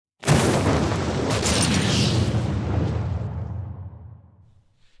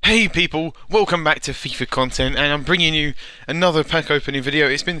Hey people, welcome back to FIFA content, and I'm bringing you another pack opening video.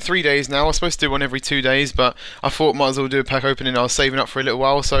 It's been 3 days now. I was supposed to do one every 2 days, but I thought might as well do a pack opening. I was saving up for a little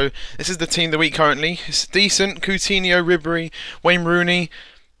while, so this is the team of the week currently. It's decent. Coutinho, Ribery, Wayne Rooney,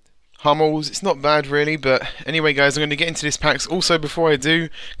 Hummels. It's not bad really, but anyway guys, I'm going to get into this packs. Also, before I do,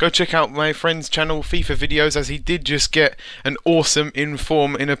 go check out my friend's channel FIFA videos, as he did just get an awesome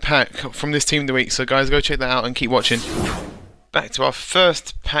inform in a pack from this team of the week. So guys, go check that out and keep watching. Back to our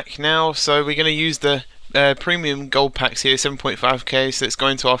first pack now, so we're going to use the premium gold packs here, 7.5k, so let's go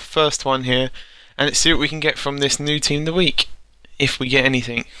into our first one here, and let's see what we can get from this new team of the week, if we get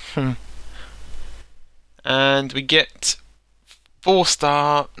anything. And we get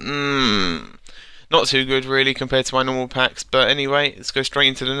 4-star, not too good really compared to my normal packs, but anyway, let's go straight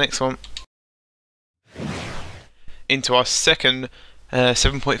into the next one. Into our second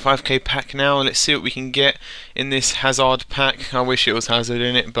 7.5k pack now. Let's see what we can get in this Hazard pack. I wish it was Hazard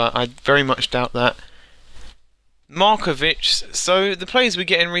in it, but I very much doubt that. Markovic. So the players we're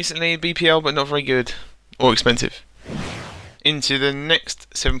getting recently, BPL, but not very good or expensive. Into the next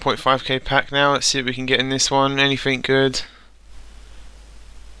 7.5k pack now. Let's see what we can get in this one. Anything good?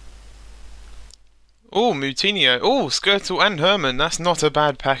 Oh, Moutinho. Oh, Skirtle and Herman. That's not a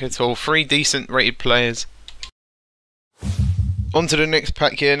bad pack at all. 3 decent rated players. On to the next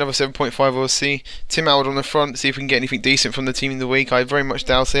pack here, another 7.5 OC. Tim Howard on the front, see if we can get anything decent from the team of the week. I very much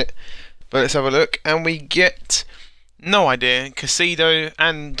doubt it, but let's have a look. And we get, no idea, Casido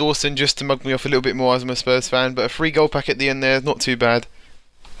and Dawson, just to mug me off a little bit more as I'm a Spurs fan, but a free gold pack at the end there, not too bad.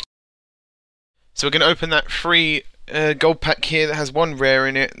 So we're going to open that free gold pack here that has 1 rare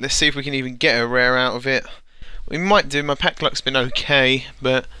in it. Let's see if we can even get a rare out of it. We might do. My pack luck's been okay,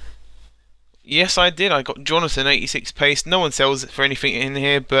 but yes, I did. I got Jonathan 86 pace. No one sells it for anything in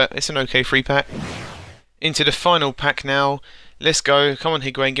here, but it's an okay free pack. Into the final pack now. Let's go. Come on,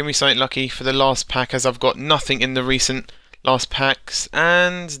 Higuain. Give me something lucky for the last pack, as I've got nothing in the recent last packs.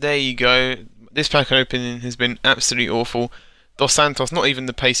 And there you go. This pack opening has been absolutely awful. Dos Santos, not even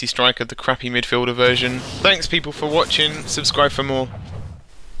the pacey striker, the crappy midfielder version. Thanks people for watching. Subscribe for more.